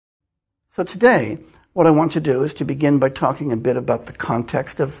So today, what I want to do is to begin by talking a bit about the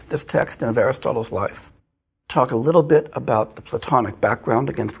context of this text and of Aristotle's life, talk a little bit about the Platonic background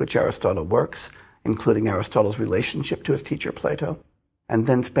against which Aristotle works, including Aristotle's relationship to his teacher Plato, and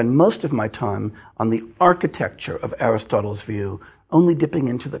then spend most of my time on the architecture of Aristotle's view, only dipping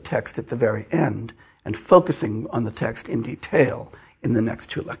into the text at the very end and focusing on the text in detail in the next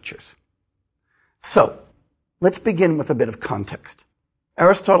two lectures. So, let's begin with a bit of context.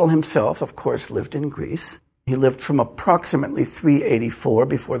 Aristotle himself, of course, lived in Greece. He lived from approximately 384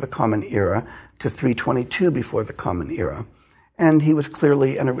 before the Common Era to 322 before the Common Era. And he was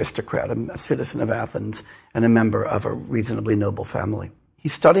clearly an aristocrat, a citizen of Athens, and a member of a reasonably noble family. He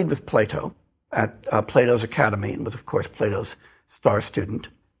studied with Plato at Plato's Academy and was, of course, Plato's star student.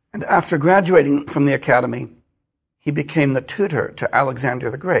 And after graduating from the Academy, he became the tutor to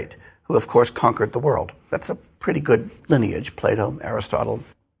Alexander the Great, who, of course, conquered the world. That's a pretty good lineage, Plato, Aristotle,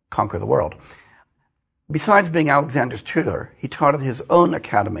 conquer the world. Besides being Alexander's tutor, he taught at his own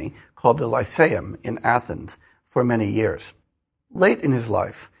academy called the Lyceum in Athens for many years. Late in his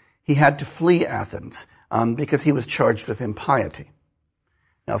life, he had to flee Athens because he was charged with impiety.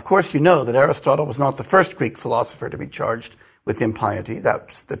 Now, of course, you know that Aristotle was not the first Greek philosopher to be charged with impiety.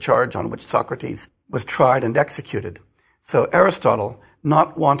 That's the charge on which Socrates was tried and executed. So Aristotle,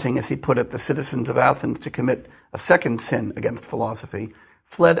 not wanting, as he put it, the citizens of Athens to commit a second sin against philosophy,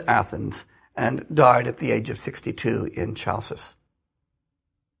 fled Athens and died at the age of 62 in Chalcis.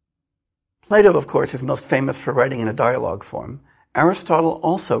 Plato, of course, is most famous for writing in a dialogue form. Aristotle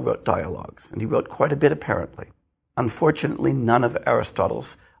also wrote dialogues, and he wrote quite a bit apparently. Unfortunately, none of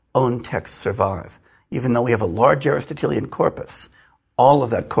Aristotle's own texts survive. Even though we have a large Aristotelian corpus, all of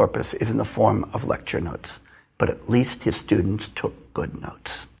that corpus is in the form of lecture notes. But at least his students took good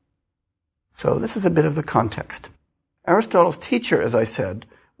notes. So this is a bit of the context. Aristotle's teacher, as I said,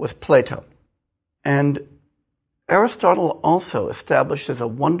 was Plato. And Aristotle also establishes a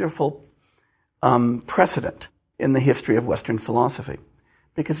wonderful precedent in the history of Western philosophy.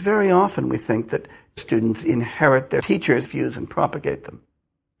 Because very often we think that students inherit their teachers' views and propagate them.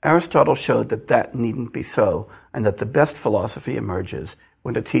 Aristotle showed that that needn't be so, and that the best philosophy emerges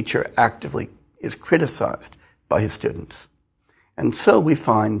when a teacher actively is criticized by his students. And so we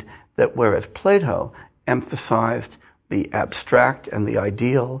find that whereas Plato emphasized the abstract and the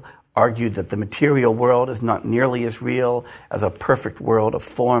ideal, argued that the material world is not nearly as real as a perfect world of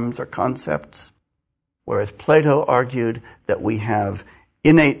forms or concepts, whereas Plato argued that we have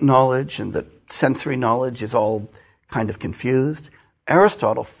innate knowledge and that sensory knowledge is all kind of confused,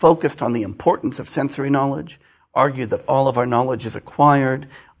 Aristotle focused on the importance of sensory knowledge, argued that all of our knowledge is acquired,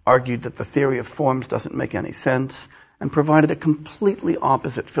 argued that the theory of forms doesn't make any sense, and provided a completely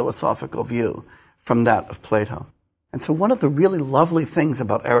opposite philosophical view from that of Plato. And so one of the really lovely things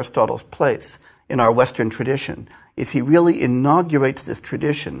about Aristotle's place in our Western tradition is he really inaugurates this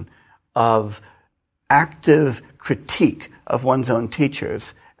tradition of active critique of one's own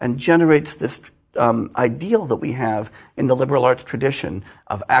teachers and generates this ideal that we have in the liberal arts tradition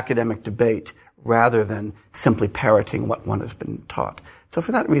of academic debate rather than simply parroting what one has been taught. So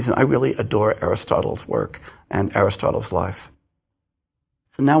for that reason, I really adore Aristotle's work and Aristotle's life.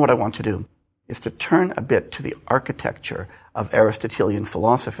 So now what I want to do is to turn a bit to the architecture of Aristotelian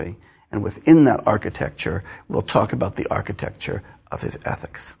philosophy, and within that architecture, we'll talk about the architecture of his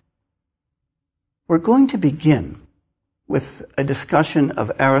ethics. We're going to begin with a discussion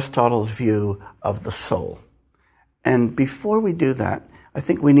of Aristotle's view of the soul. And before we do that, I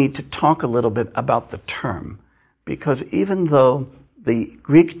think we need to talk a little bit about the term, because even though the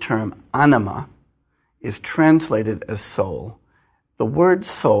Greek term anima is translated as soul, the word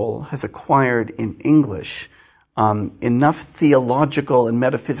soul has acquired in English enough theological and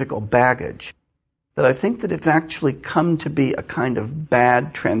metaphysical baggage that I think that it's actually come to be a kind of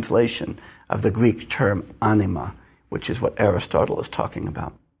bad translation of the Greek term anima, which is what Aristotle is talking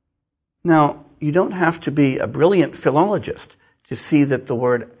about. Now, you don't have to be a brilliant philologist to see that the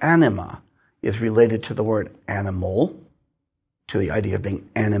word anima is related to the word animal, to the idea of being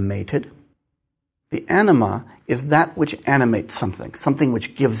animated. The anima is that which animates something, something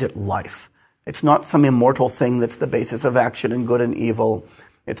which gives it life. It's not some immortal thing that's the basis of action and good and evil.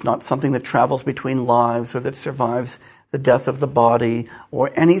 It's not something that travels between lives or that survives the death of the body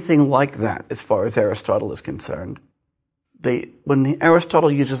or anything like that as far as Aristotle is concerned. When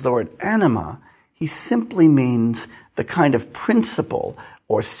Aristotle uses the word anima, he simply means the kind of principle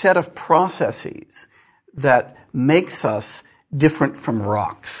or set of processes that makes us different from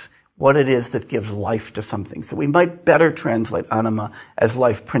rocks, what it is that gives life to something. So we might better translate anima as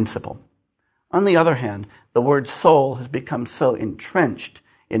life principle. On the other hand, the word soul has become so entrenched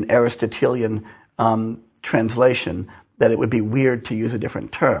in Aristotelian translation that it would be weird to use a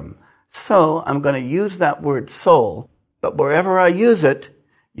different term. So I'm going to use that word soul, but wherever I use it,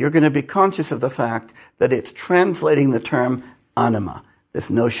 you're going to be conscious of the fact that it's translating the term anima, this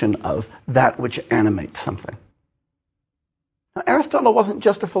notion of that which animates something. Now, Aristotle wasn't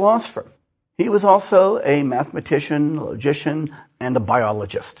just a philosopher. He was also a mathematician, logician, and a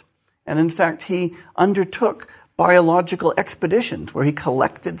biologist. And in fact, he undertook biological expeditions where he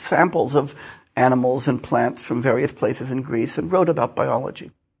collected samples of animals and plants from various places in Greece and wrote about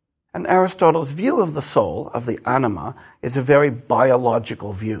biology. And Aristotle's view of the soul, of the anima, is a very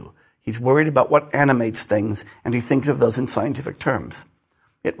biological view. He's worried about what animates things, and he thinks of those in scientific terms.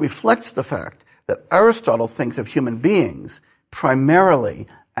 It reflects the fact that Aristotle thinks of human beings primarily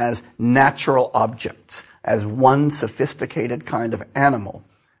as natural objects, as one sophisticated kind of animal,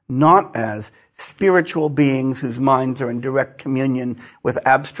 not as spiritual beings whose minds are in direct communion with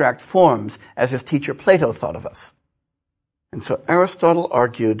abstract forms, as his teacher Plato thought of us. And so Aristotle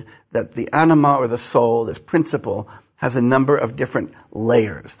argued that the anima, or the soul, this principle, has a number of different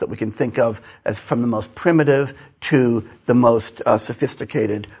layers that we can think of as from the most primitive to the most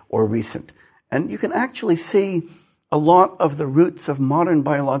sophisticated or recent. And you can actually see a lot of the roots of modern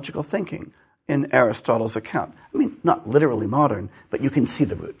biological thinking in Aristotle's account. I mean, not literally modern, but you can see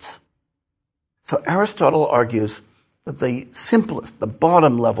the roots. So Aristotle argues that the simplest, the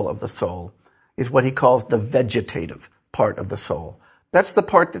bottom level of the soul is what he calls the vegetative part of the soul. That's the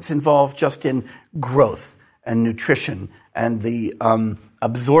part that's involved just in growth and nutrition and the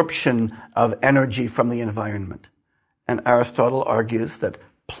absorption of energy from the environment. And Aristotle argues that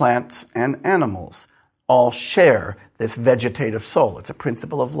plants and animals all share this vegetative soul. It's a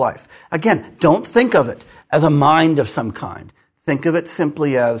principle of life. Again, don't think of it as a mind of some kind. Think of it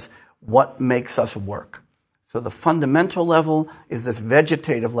simply as what makes us work. So the fundamental level is this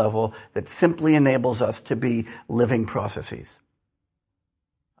vegetative level that simply enables us to be living processes.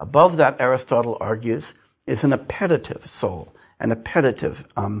 Above that, Aristotle argues, is an appetitive soul, an appetitive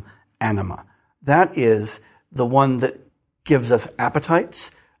anima. That is the one that gives us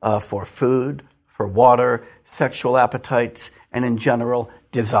appetites for food, for water, sexual appetites, and in general,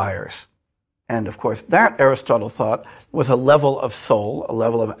 desires. And of course, that Aristotle thought was a level of soul, a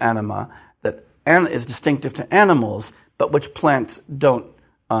level of anima, that is distinctive to animals, but which plants don't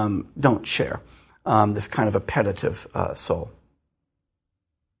share, this kind of appetitive soul.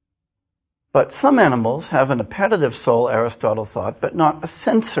 But some animals have an appetitive soul, Aristotle thought, but not a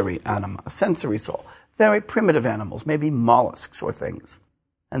sensory anima, a sensory soul. Very primitive animals, maybe mollusks or things.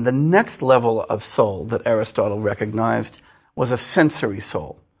 And the next level of soul that Aristotle recognized was a sensory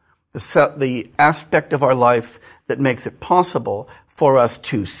soul, the aspect of our life that makes it possible for us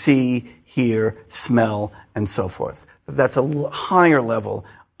to see, hear, smell, and so forth. That's a higher level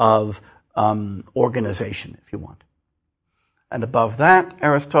of organization, if you want. And above that,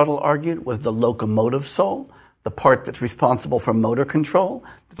 Aristotle argued, was the locomotive soul, the part that's responsible for motor control,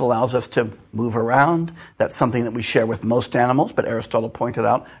 that allows us to move around. That's something that we share with most animals, but Aristotle pointed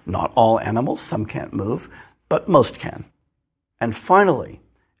out not all animals, some can't move, but most can. And finally,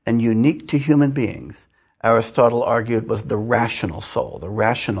 and unique to human beings, Aristotle argued was the rational soul, the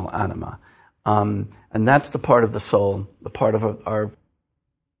rational anima. And that's the part of the soul, the part of our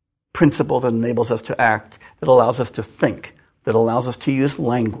principle that enables us to act, that allows us to think, that allows us to use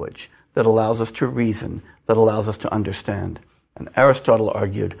language, that allows us to reason, that allows us to understand. And Aristotle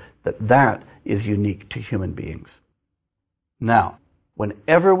argued that that is unique to human beings. Now,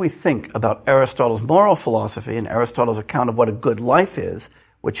 whenever we think about Aristotle's moral philosophy and Aristotle's account of what a good life is,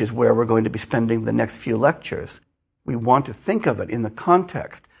 which is where we're going to be spending the next few lectures, we want to think of it in the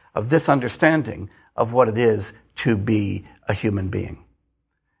context of this understanding of what it is to be a human being.